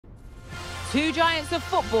Two giants of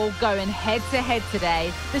football going head-to-head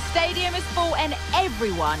today. The stadium is full and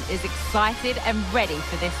everyone is excited and ready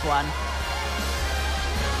for this one.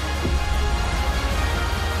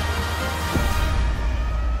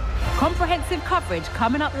 Comprehensive coverage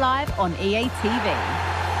coming up live on EA TV.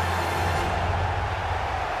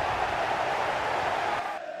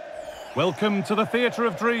 Welcome to the Theatre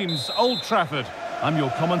of Dreams, Old Trafford. I'm your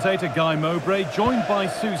commentator, Guy Mowbray, joined by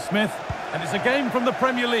Sue Smith. And it's a game from the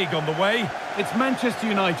Premier League on the way. It's Manchester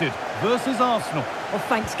United versus Arsenal. Well,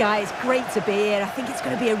 thanks, Guy. It's great to be here. I think it's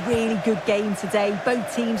going to be a really good game today.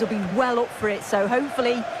 Both teams will be well up for it, so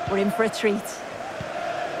hopefully we're in for a treat.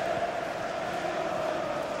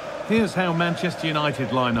 Here's how Manchester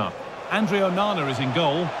United line up. Andre Onana is in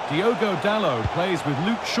goal. Diogo Dalot plays with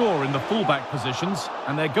Luke Shaw in the fullback positions.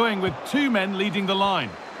 And they're going with two men leading the line.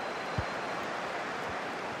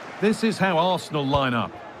 This is how Arsenal line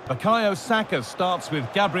up. Bukayo Saka starts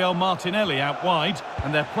with Gabriel Martinelli out wide,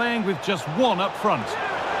 and they're playing with just one up front.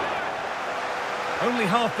 Only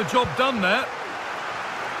half the job done there.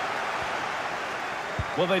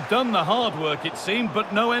 Well, they've done the hard work, it seemed,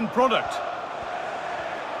 but no end product.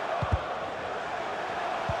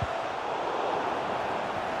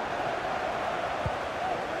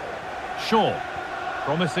 Shaw.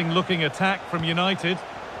 Promising looking attack from United.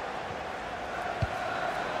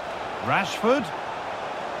 Rashford.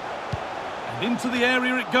 Into the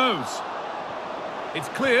area it goes. It's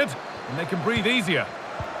cleared, and they can breathe easier.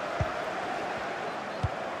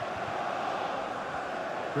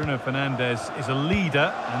 Bruno Fernandes is a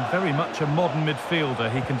leader and very much a modern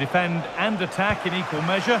midfielder. He can defend and attack in equal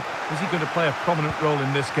measure. Is he going to play a prominent role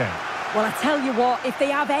in this game? Well, I tell you what, if they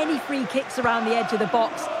have any free kicks around the edge of the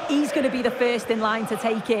box, he's going to be the first in line to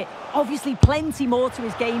take it. Obviously, plenty more to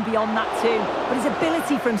his game beyond that too, but his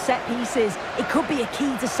ability from set pieces, it could be a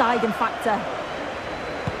key deciding factor.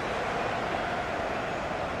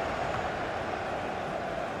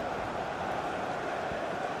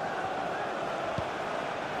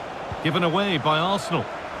 Given away by Arsenal.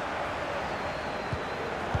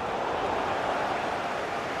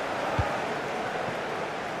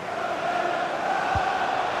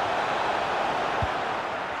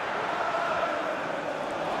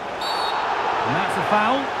 And that's a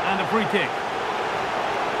foul and a free kick.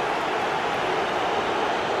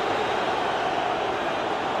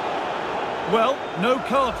 Well, no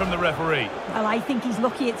card from the referee. Well, I think he's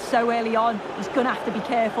lucky it's so early on. He's going to have to be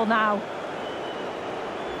careful now.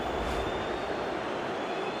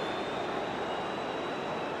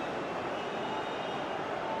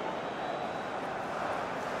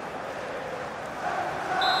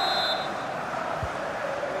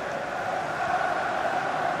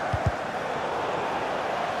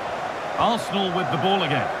 Arsenal with the ball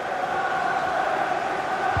again.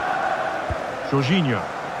 Jorginho.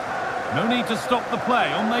 No need to stop the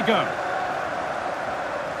play, on they go.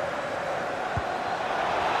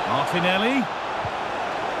 Martinelli.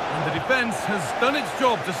 And the defence has done its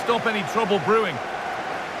job to stop any trouble brewing.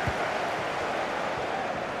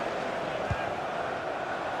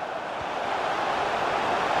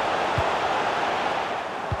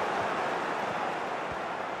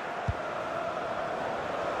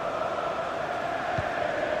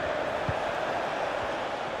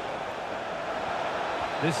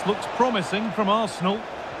 This looks promising from Arsenal.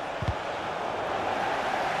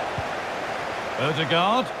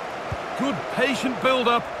 Odegaard. Good patient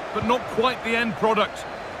build-up, but not quite the end product.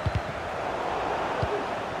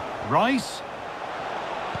 Rice.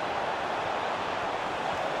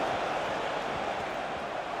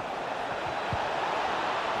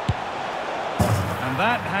 And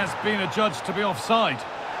that has been adjudged to be offside.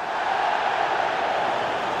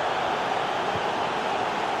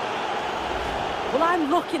 Well,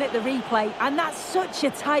 I'm looking at the replay, and that's such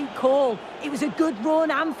a tight call. It was a good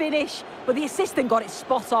run and finish, but the assistant got it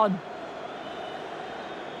spot on.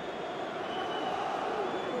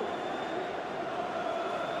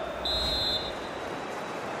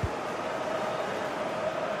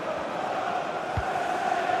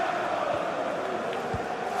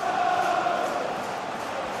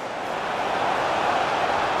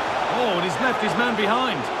 Oh, and he's left his man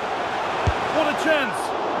behind. What a chance!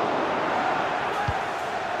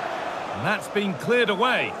 And that's been cleared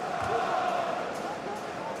away.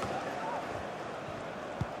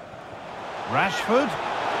 Rashford.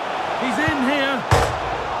 He's in here.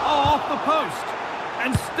 Oh, off the post.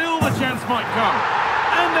 And still the chance might come.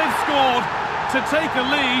 And they've scored to take a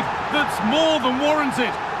lead that's more than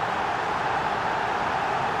warranted.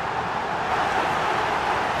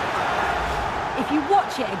 If you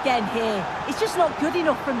watch it again here, it's just not good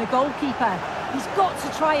enough from the goalkeeper. He's got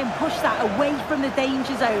to try and push that away from the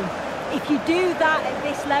danger zone. If you do that at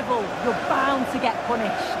this level, you're bound to get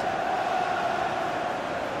punished.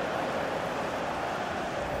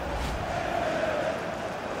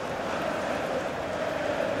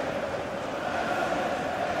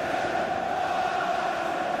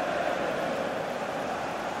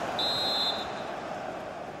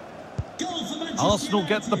 Arsenal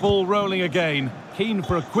gets the ball rolling again, keen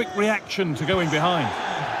for a quick reaction to going behind.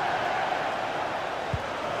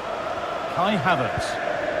 Kai Havertz.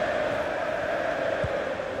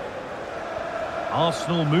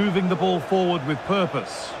 Arsenal moving the ball forward with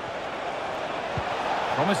purpose.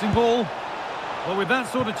 Promising ball. Well, with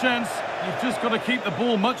that sort of chance, you've just got to keep the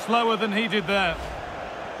ball much lower than he did there.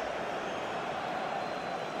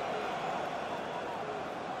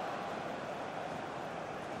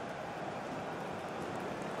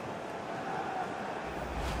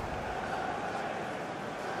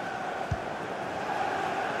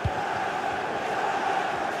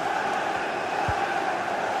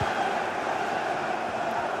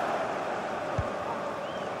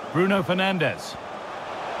 Bruno Fernandes.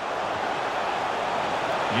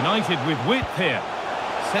 United with width here.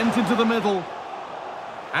 Sent into the middle.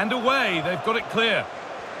 And away, they've got it clear.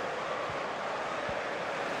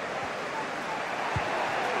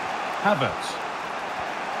 Havertz.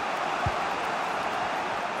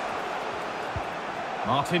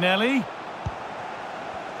 Martinelli.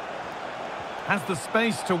 Has the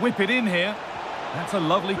space to whip it in here. That's a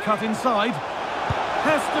lovely cut inside.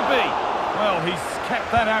 Has to be. Well, he's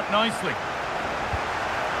kept that out nicely.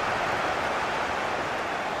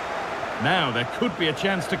 Now there could be a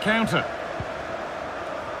chance to counter.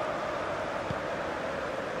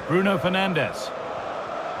 Bruno Fernandes.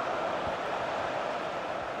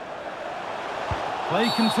 Play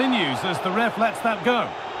continues as the ref lets that go.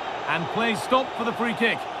 And play stopped for the free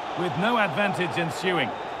kick, with no advantage ensuing.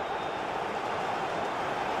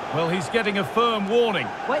 Well, he's getting a firm warning.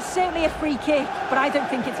 Well, it's certainly a free kick, but I don't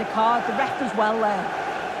think it's a card. The ref does well there.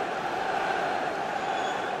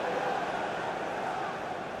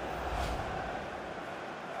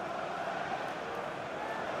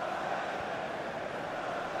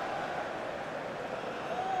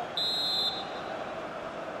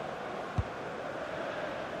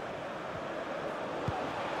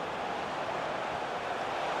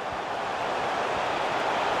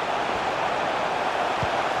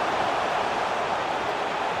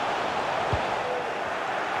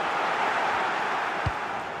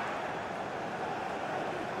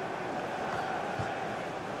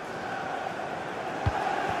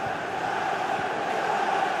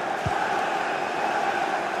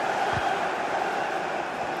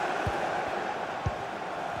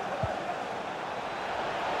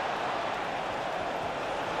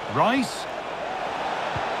 Rice.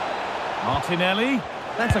 Martinelli.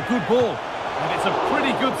 That's a good ball. And it's a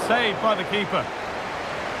pretty good save by the keeper.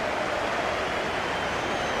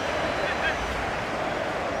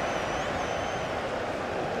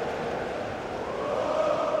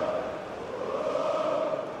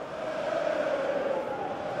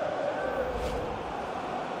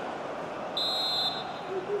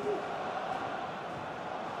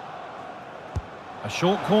 A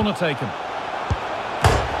short corner taken.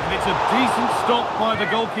 It's a decent stop by the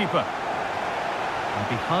goalkeeper. And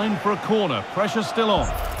behind for a corner, pressure still on.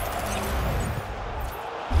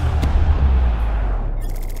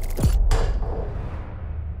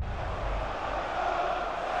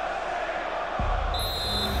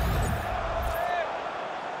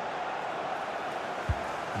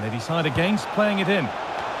 And they decide against playing it in.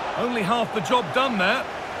 Only half the job done there.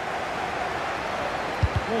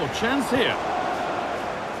 Oh, chance here.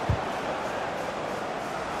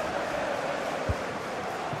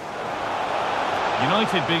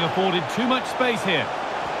 United being afforded too much space here.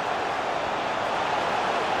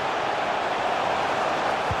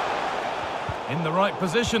 In the right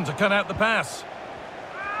position to cut out the pass.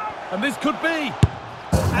 And this could be.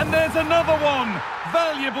 And there's another one.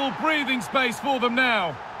 Valuable breathing space for them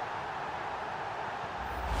now.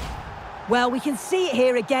 Well, we can see it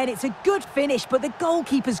here again. It's a good finish, but the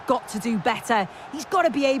goalkeeper's got to do better. He's got to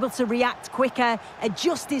be able to react quicker,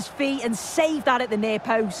 adjust his feet and save that at the near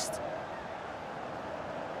post.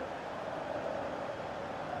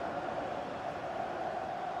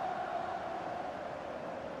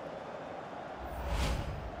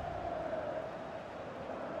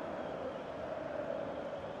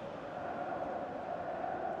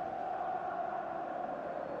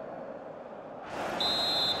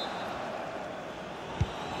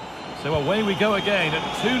 So away we go again at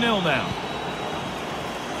 2-0 now.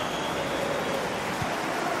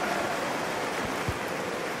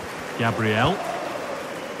 Gabriel.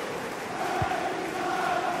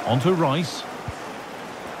 On to Rice.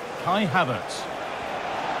 Kai Havertz.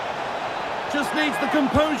 Just needs the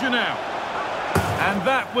composure now. And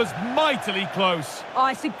that was mightily close. Oh,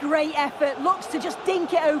 it's a great effort. Looks to just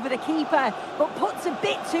dink it over the keeper, but puts a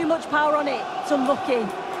bit too much power on it. It's unlucky.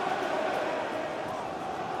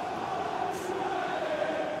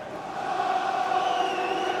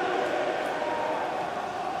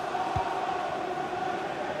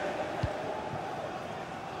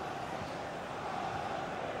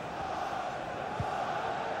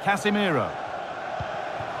 Casemiro.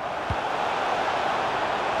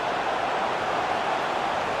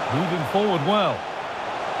 Moving forward well.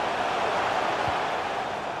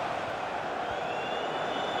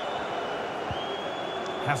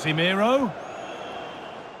 Casemiro.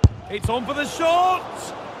 It's on for the shot!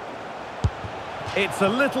 It's a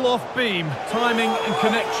little off beam. Timing and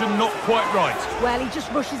connection not quite right. Well, he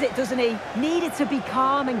just rushes it, doesn't he? Needed to be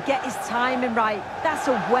calm and get his timing right. That's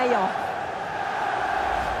a way off.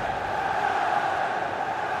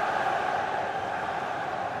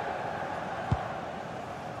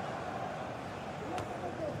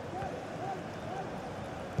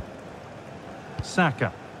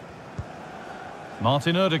 Saka.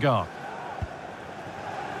 Martin Odegaard.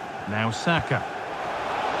 Now Saka.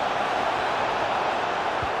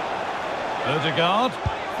 Odegaard.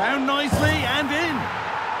 Found nicely and in.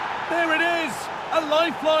 There it is. A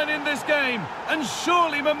lifeline in this game. And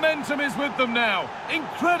surely momentum is with them now.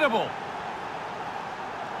 Incredible.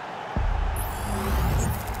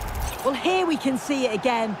 Well, here we can see it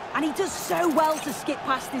again. And he does so well to skip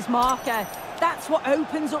past his marker. That's what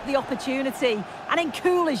opens up the opportunity. And then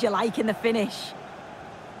cool as you like in the finish.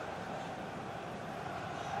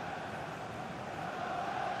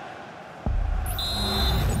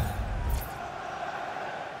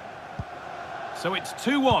 So it's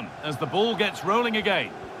 2-1 as the ball gets rolling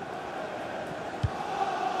again.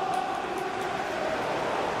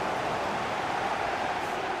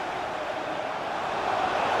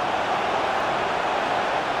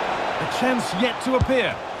 A chance yet to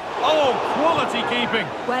appear. Oh, quality keeping.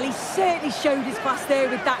 Well, he certainly showed his class there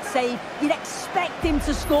with that save. You'd expect him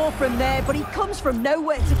to score from there, but he comes from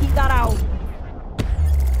nowhere to keep that out.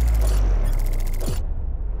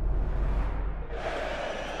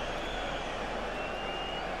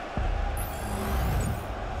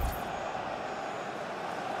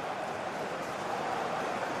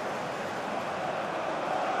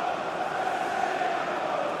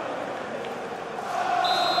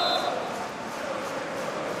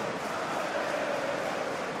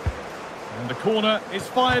 And the corner is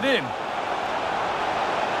fired in.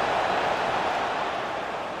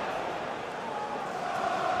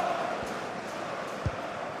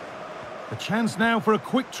 The chance now for a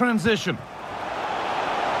quick transition.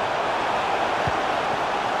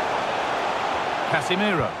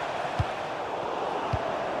 Casemiro.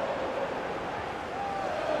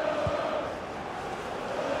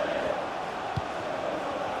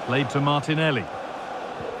 Played to Martinelli.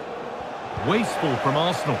 Wasteful from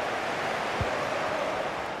Arsenal.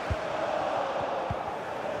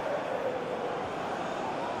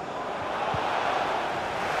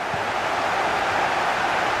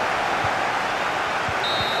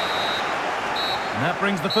 And that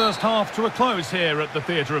brings the first half to a close here at the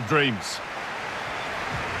Theatre of Dreams.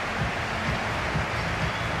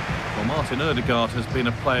 Well, Martin Odegaard has been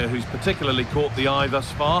a player who's particularly caught the eye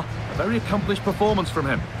thus far. A very accomplished performance from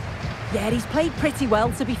him. Yeah, he's played pretty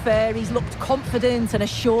well, to be fair. He's looked confident and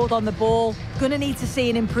assured on the ball. Gonna need to see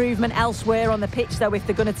an improvement elsewhere on the pitch, though, if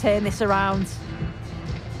they're gonna turn this around.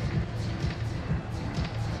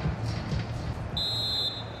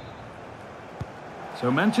 So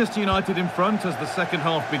Manchester United in front as the second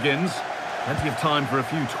half begins. Plenty of time for a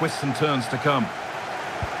few twists and turns to come.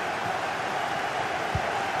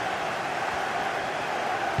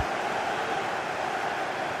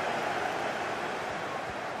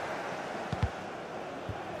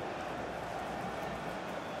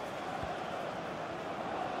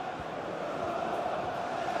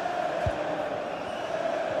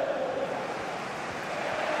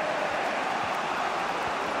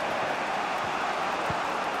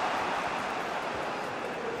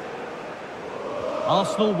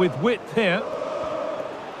 Arsenal with width here.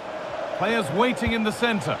 Players waiting in the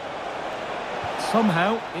centre.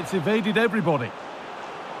 Somehow, it's evaded everybody.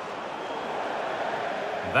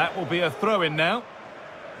 That will be a throw-in now.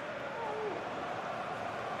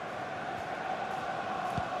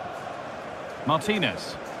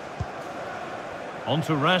 Martinez. On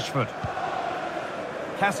to Rashford.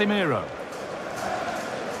 Casemiro.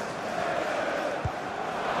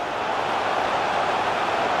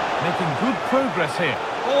 Making good progress here.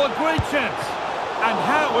 Oh, a great chance. And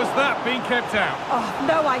how has that been kept out? Oh,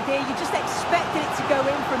 no idea. You just expected it to go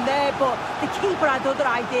in from there, but the keeper had other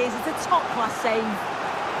ideas. It's a top-class save.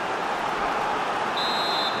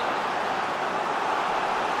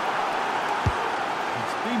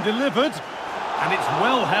 It's been delivered, and it's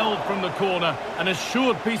well held from the corner. An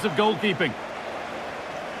assured piece of goalkeeping.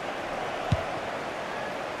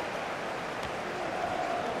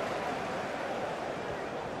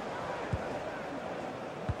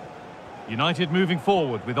 United moving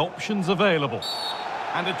forward with options available.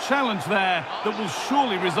 And a challenge there that will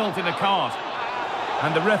surely result in a card.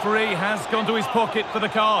 And the referee has gone to his pocket for the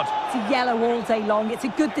card. It's a yellow all day long. It's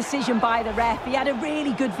a good decision by the ref. He had a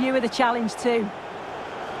really good view of the challenge too.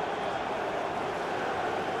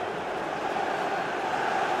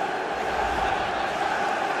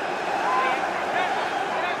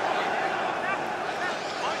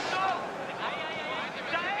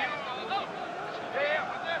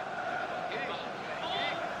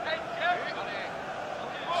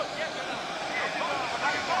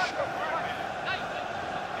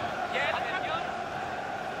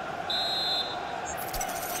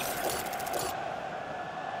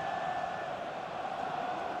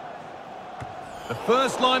 The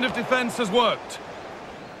first line of defence has worked.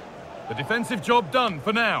 The defensive job done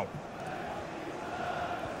for now.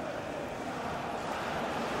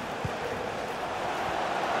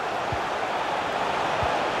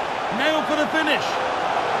 Now for the finish.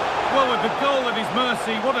 Well, with the goal at his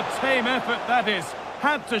mercy, what a tame effort that is.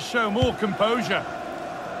 Had to show more composure.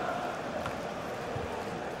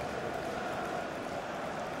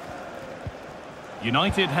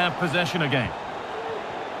 United have possession again.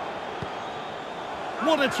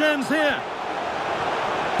 What a chance here!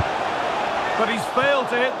 But he's failed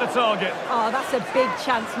to hit the target. Oh, that's a big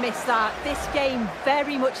chance missed that. This game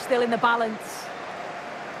very much still in the balance.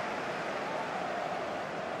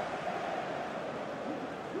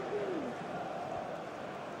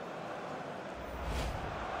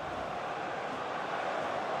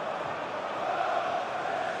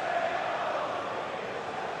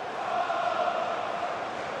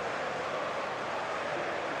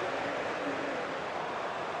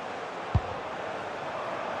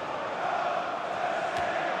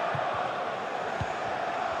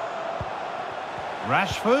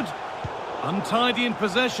 Rashford, untidy in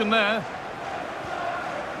possession there.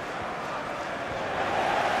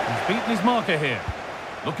 He's beaten his marker here.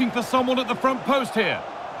 Looking for someone at the front post here.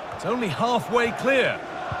 It's only halfway clear.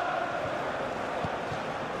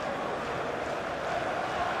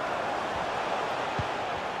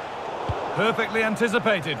 Perfectly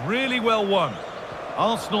anticipated, really well won.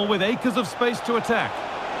 Arsenal with acres of space to attack.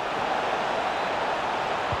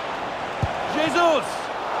 Jesus!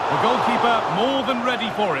 The goalkeeper more than ready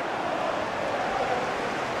for it.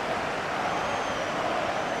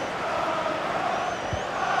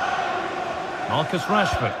 Marcus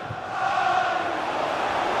Rashford.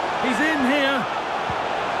 He's in here.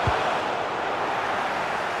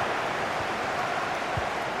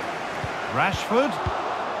 Rashford.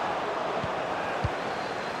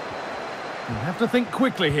 You have to think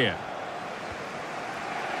quickly here.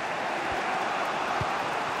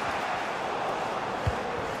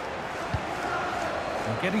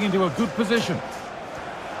 Getting into a good position.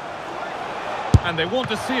 And they want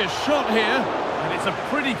to see a shot here, and it's a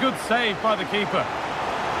pretty good save by the keeper.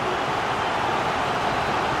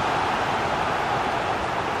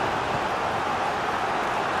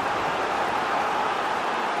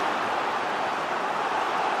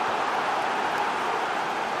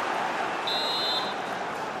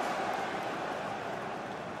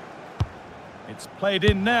 It's played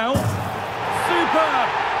in now. Superb!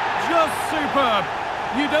 Just superb!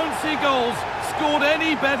 You don't see goals scored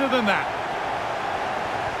any better than that.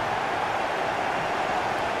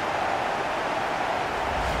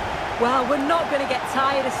 Well, we're not going to get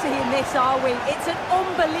tired of seeing this, are we? It's an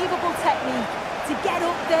unbelievable technique to get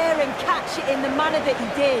up there and catch it in the manner that he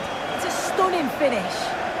did. It's a stunning finish.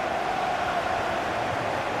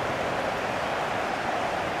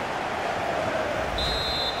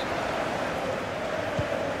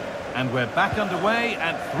 And we're back underway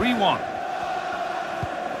at 3-1.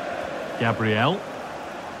 Gabriel.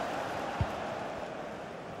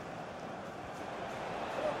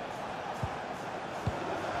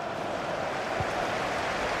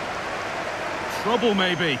 Trouble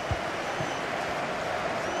maybe.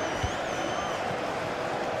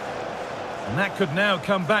 And that could now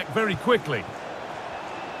come back very quickly.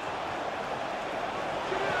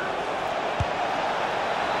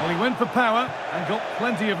 Well, he went for power and got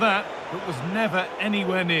plenty of that, but was never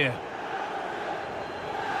anywhere near.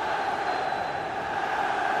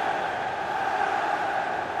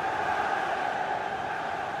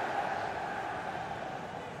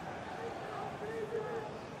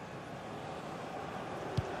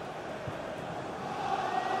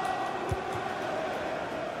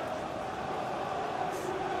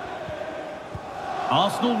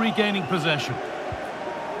 Arsenal regaining possession.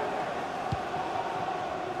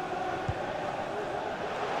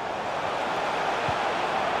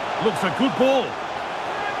 Looks a good ball.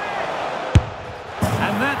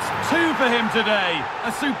 And that's 2 for him today.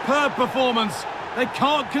 A superb performance. They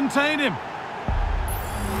can't contain him.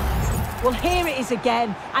 Well, here it is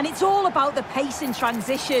again, and it's all about the pace in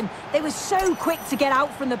transition. They were so quick to get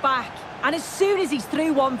out from the back. And as soon as he's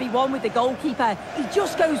through 1v1 with the goalkeeper, he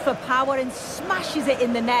just goes for power and smashes it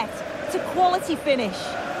in the net. It's a quality finish.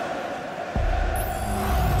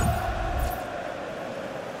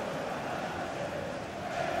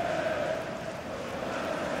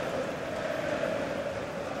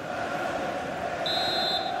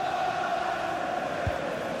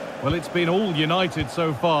 Well, it's been all United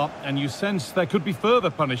so far, and you sense there could be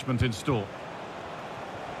further punishment in store.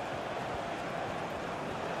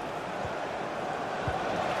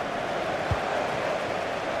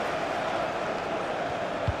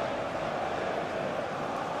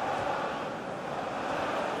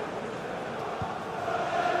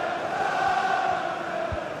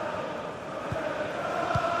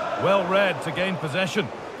 Well read to gain possession.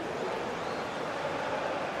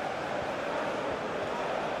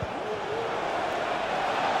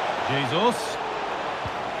 Jesus.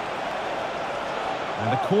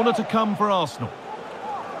 And a corner to come for Arsenal.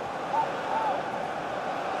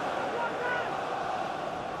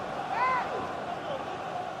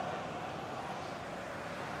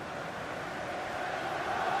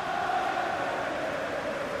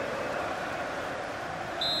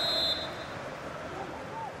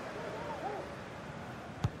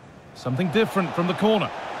 Something different from the corner.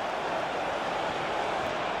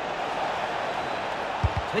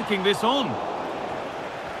 Taking this on.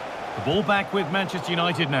 The ball back with Manchester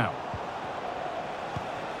United now.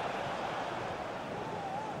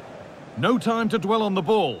 No time to dwell on the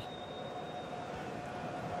ball.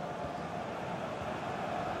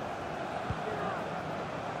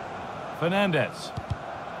 Fernandez.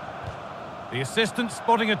 The assistant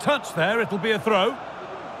spotting a touch there. It'll be a throw.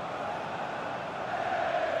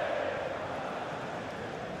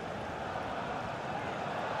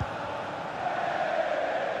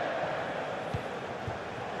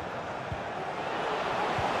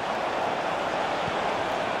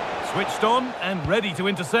 Switched on and ready to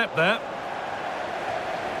intercept there.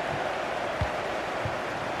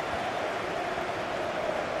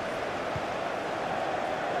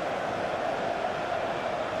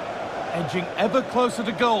 Edging ever closer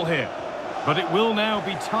to goal here. But it will now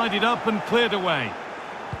be tidied up and cleared away.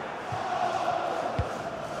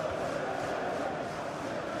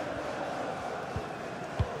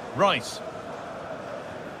 Rice.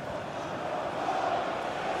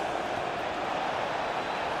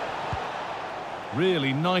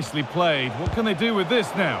 Really nicely played. What can they do with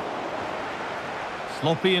this now?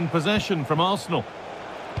 Sloppy in possession from Arsenal.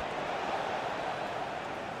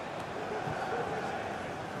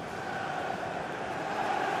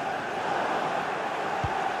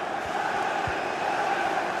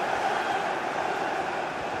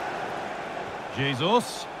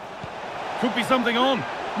 Jesus. Could be something on.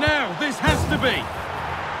 Now, this has to be.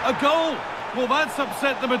 A goal. Well, that's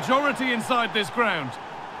upset the majority inside this ground.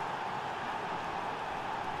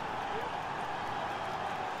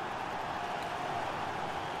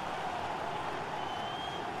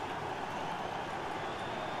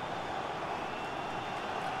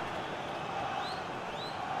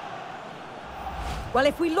 Well,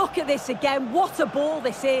 if we look at this again, what a ball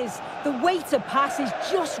this is. The weighted pass is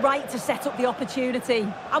just right to set up the opportunity.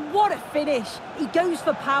 And what a finish. He goes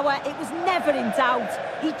for power. It was never in doubt.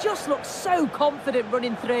 He just looks so confident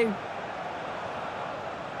running through.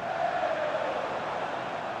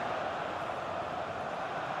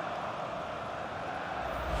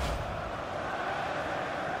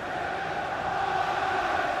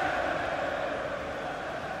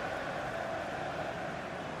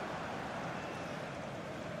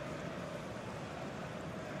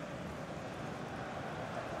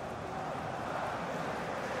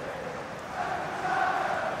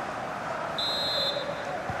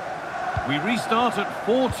 We restart at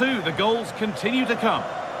 4-2. The goals continue to come.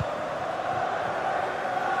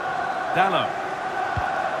 Dallo.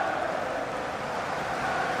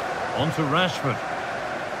 On to Rashford.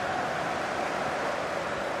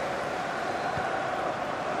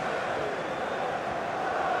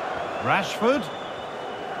 Rashford.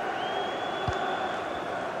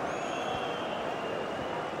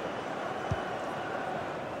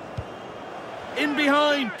 In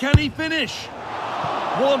behind. Can he finish?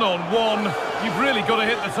 One-on-one, you've really got to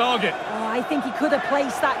hit the target. Oh, I think he could have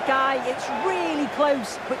placed that guy. It's really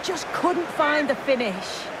close, but just couldn't find the finish.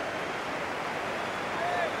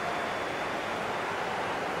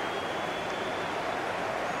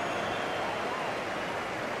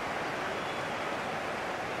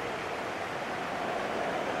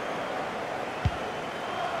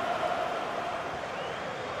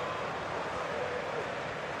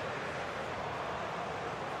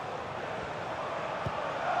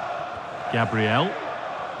 Gabriel.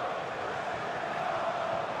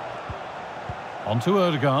 On to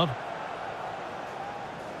Ødegaard.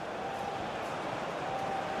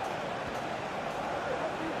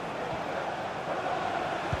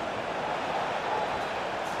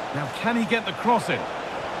 Now can he get the cross in?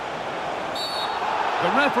 The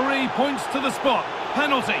referee points to the spot.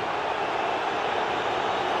 Penalty.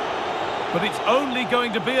 But it's only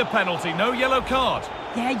going to be a penalty, no yellow card.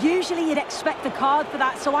 Yeah, usually you'd expect a card for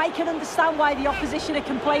that, so I can understand why the opposition are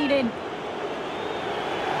complaining.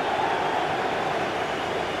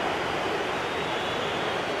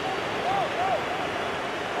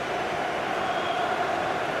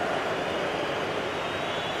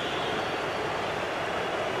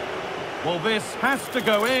 Well, this has to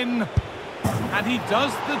go in, and he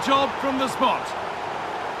does the job from the spot.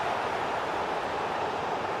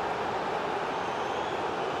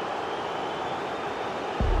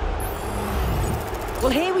 Well,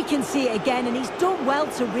 here we can see it again, and he's done well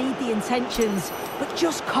to read the intentions, but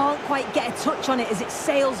just can't quite get a touch on it as it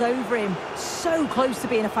sails over him. So close to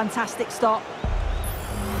being a fantastic stop.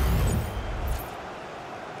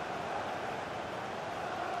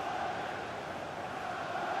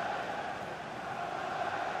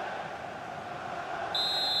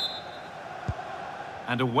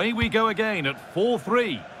 And away we go again at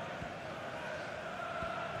 4-3.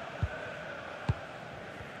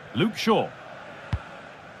 Luke Shaw.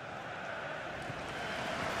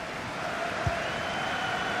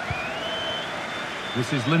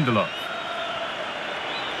 This is Lindelof.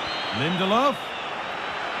 Lindelof.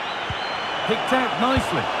 Picked out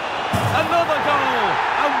nicely. Another goal!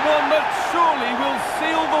 And one that surely will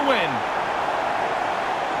seal the win.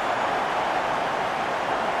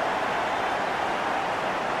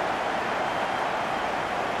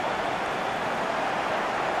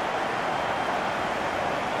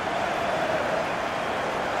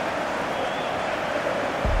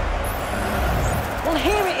 Well,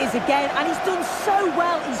 here it is again, and he's done so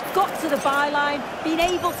well. He's got to the byline, been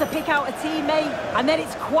able to pick out a teammate, and then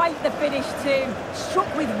it's quite the finish too. Struck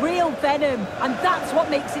with real venom, and that's what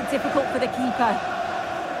makes it difficult for the keeper.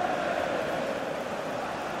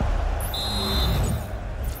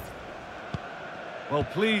 Well,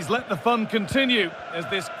 please let the fun continue as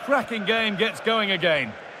this cracking game gets going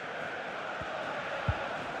again.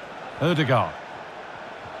 Ødegaard.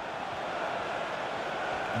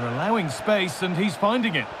 They're allowing space and he's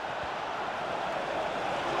finding it.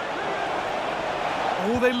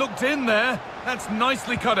 Oh, they looked in there. That's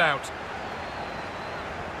nicely cut out.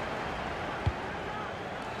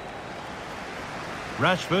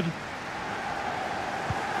 Rashford.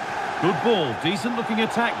 Good ball, decent looking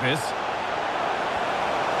attack this.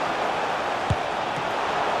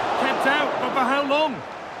 Kept out, but for how long?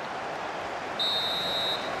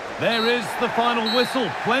 There is the final whistle.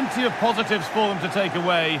 Plenty of positives for them to take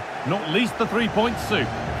away, not least the 3 points, Sue.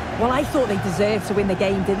 Well, I thought they deserved to win the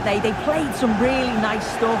game, didn't they? They played some really nice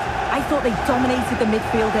stuff. I thought they dominated the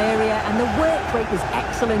midfield area, and the work rate was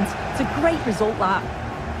excellent. It's a great result, that.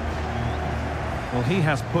 Well, he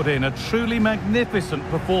has put in a truly magnificent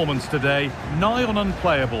performance today, nigh on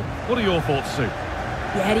unplayable. What are your thoughts, Sue?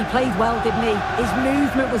 Yeah, he played well, didn't he? His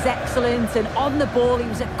movement was excellent, and on the ball he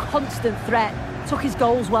was a constant threat. Took his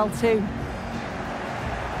goals well too.